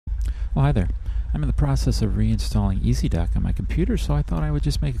Well, hi there. I'm in the process of reinstalling EZdok on my computer, so I thought I would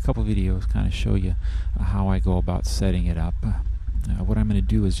just make a couple videos, kind of show you how I go about setting it up. What I'm going to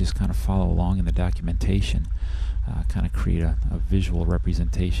do is just kind of follow along in the documentation, kind of create a visual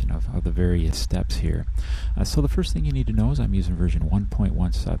representation of the various steps here. So the first thing you need to know is I'm using version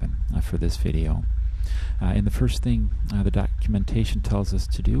 1.17 for this video. And the first thing the documentation tells us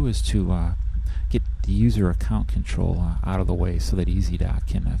to do is to get the user account control out of the way so that EZdok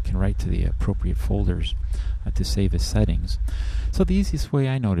can write to the appropriate folders to save as settings. So the easiest way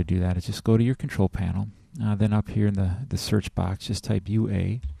I know to do that is just go to your control panel, then up here in the search box just type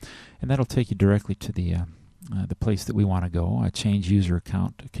UA, and that'll take you directly to the place that we want to go, change user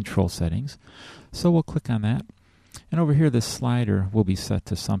account control settings. So we'll click on that. And over here, this slider will be set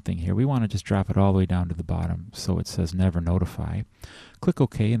to something here. We want to just drop it all the way down to the bottom so it says Never Notify. Click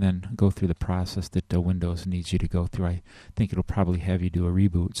OK and then go through the process that Windows needs you to go through. I think it'll probably have you do a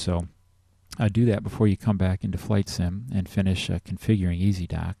reboot, so do that before you come back into Flight Sim and finish configuring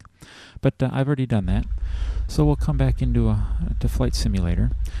EZdok. But I've already done that. So we'll come back into to Flight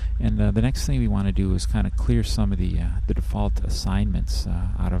Simulator, and the next thing we want to do is kind of clear some of the default assignments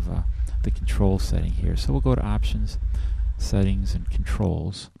out of the control setting here. So we'll go to Options, Settings, and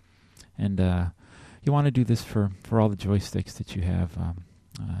Controls. And you want to do this for all the joysticks that you have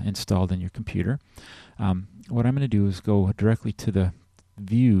installed in your computer. What I'm going to do is go directly to the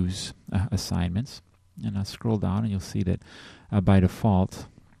Views assignments, and I'll scroll down and you'll see that by default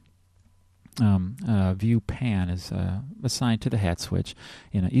View Pan is assigned to the hat switch,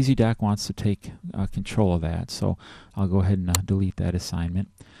 and EZdok wants to take control of that, so I'll go ahead and delete that assignment.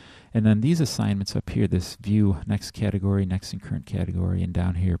 And then these assignments up here, this View Next Category, Next and Current Category, and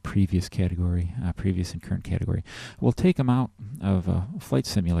down here Previous Category, Previous and Current Category. We'll take them out of Flight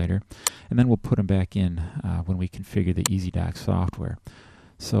Simulator, and then we'll put them back in when we configure the EZdok software.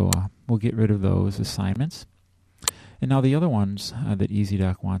 So we'll get rid of those assignments. And now the other ones that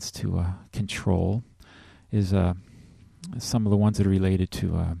EZdok wants to control is some of the ones that are related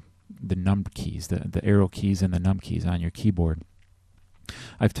to the num keys, the arrow keys and the num keys on your keyboard.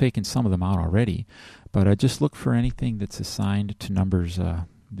 I've taken some of them out already, but just look for anything that's assigned to numbers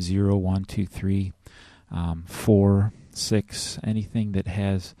 0, 1, 2, 3, 4, 6, anything that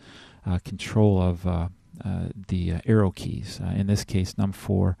has control of the arrow keys. In this case, num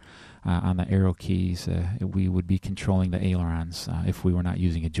 4 on the arrow keys, we would be controlling the ailerons if we were not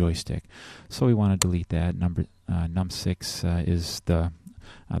using a joystick. So we want to delete that. Num 6 is the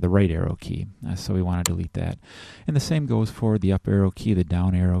right arrow key, so we want to delete that. And the same goes for the up arrow key, the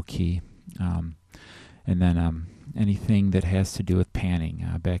down arrow key, and then anything that has to do with panning.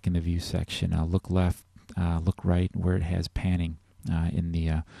 Back in the View section, look left, look right, where it has panning in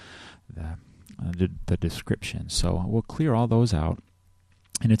the description. So we'll clear all those out.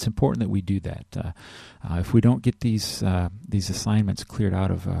 And it's important that we do that. If we don't get these assignments cleared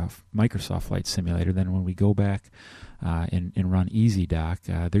out of Microsoft Flight Simulator, then when we go back and run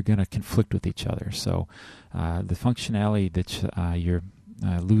EZdok, they're going to conflict with each other. So the functionality that you're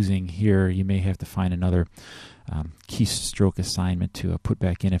losing here, you may have to find another keystroke assignment to put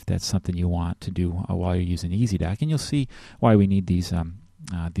back in if that's something you want to do while you're using EZdok. And you'll see why we need these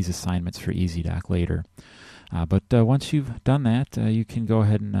assignments for EZdok later. But once you've done that, you can go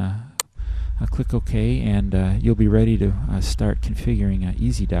ahead and click OK, and you'll be ready to start configuring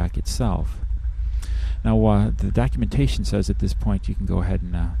EZdok itself. Now, the documentation says at this point you can go ahead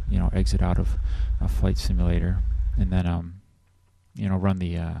and exit out of Flight Simulator, and then run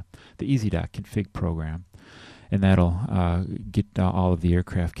the EZdok config program, and that'll get all of the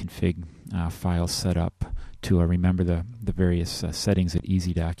aircraft config files set up to remember the various settings that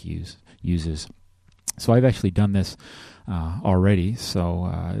EZdok uses. So I've actually done this already,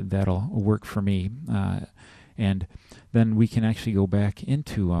 so that'll work for me. And then we can actually go back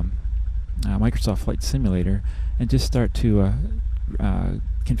into Microsoft Flight Simulator and just start to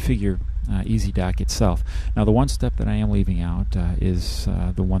configure EZdok itself. Now, the one step that I am leaving out is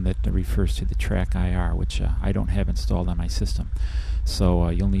the one that refers to the Track IR, which I don't have installed on my system. So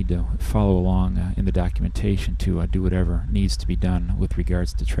you'll need to follow along in the documentation to do whatever needs to be done with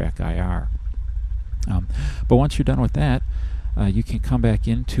regards to Track IR. But once you're done with that, you can come back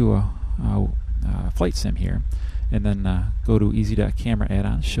into Flight Sim here, and then go to EZdok Camera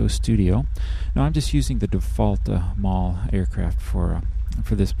Add-on, Show Studio. Now I'm just using the default MAL aircraft for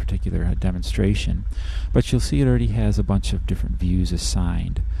this particular demonstration, but you'll see it already has a bunch of different views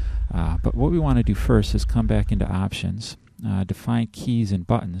assigned. But what we want to do first is come back into Options, Define Keys and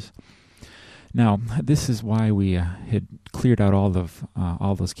Buttons. Now, this is why we had cleared out all those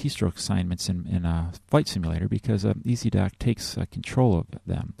keystroke assignments in Flight Simulator, because EZdok takes control of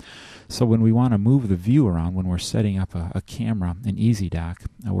them. So when we want to move the view around, when we're setting up a camera in EZdok,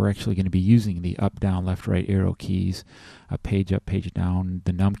 we're actually going to be using the up, down, left, right arrow keys, page up, page down,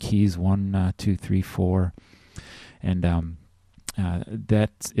 the num keys 1, 2, 3, 4, and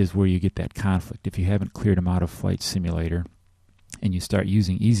that is where you get that conflict. If you haven't cleared them out of Flight Simulator, and you start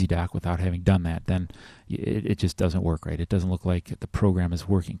using EZdok without having done that, then it just doesn't work right. It doesn't look like the program is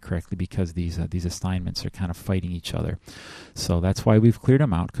working correctly, because these assignments are kind of fighting each other. So that's why we've cleared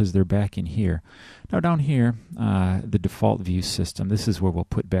them out, because they're back in here. Now down here, the default view system, this is where we'll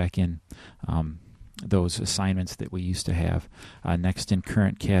put back in those assignments that we used to have. Next in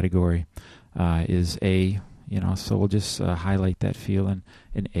current category is A. So we'll just highlight that field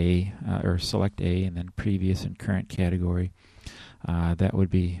in A, or select A, and then previous and current category. That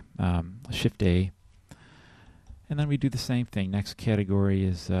would be Shift A. And then we do the same thing. Next category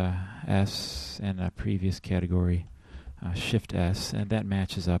is S, and previous category Shift S, and that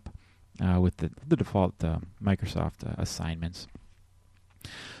matches up with the default Microsoft assignments.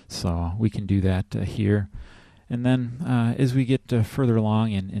 So we can do that here. And then as we get further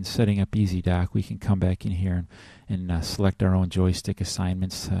along in setting up EZdok, we can come back in here and select our own joystick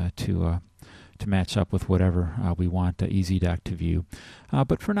assignments to match up with whatever we want EZdok to view.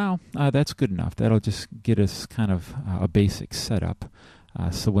 But for now, that's good enough. That'll just get us kind of a basic setup.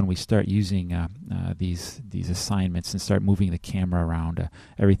 So when we start using these assignments and start moving the camera around,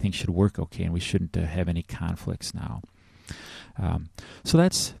 everything should work okay, and we shouldn't have any conflicts now. So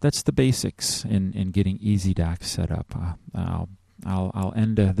that's the basics in getting EZdok set up. I'll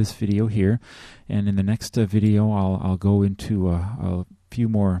end this video here, and in the next video I'll go into a few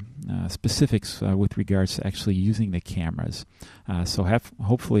more specifics with regards to actually using the cameras. So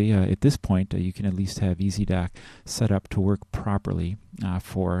hopefully at this point you can at least have EZdok set up to work properly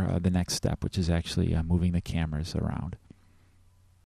for the next step, which is actually moving the cameras around.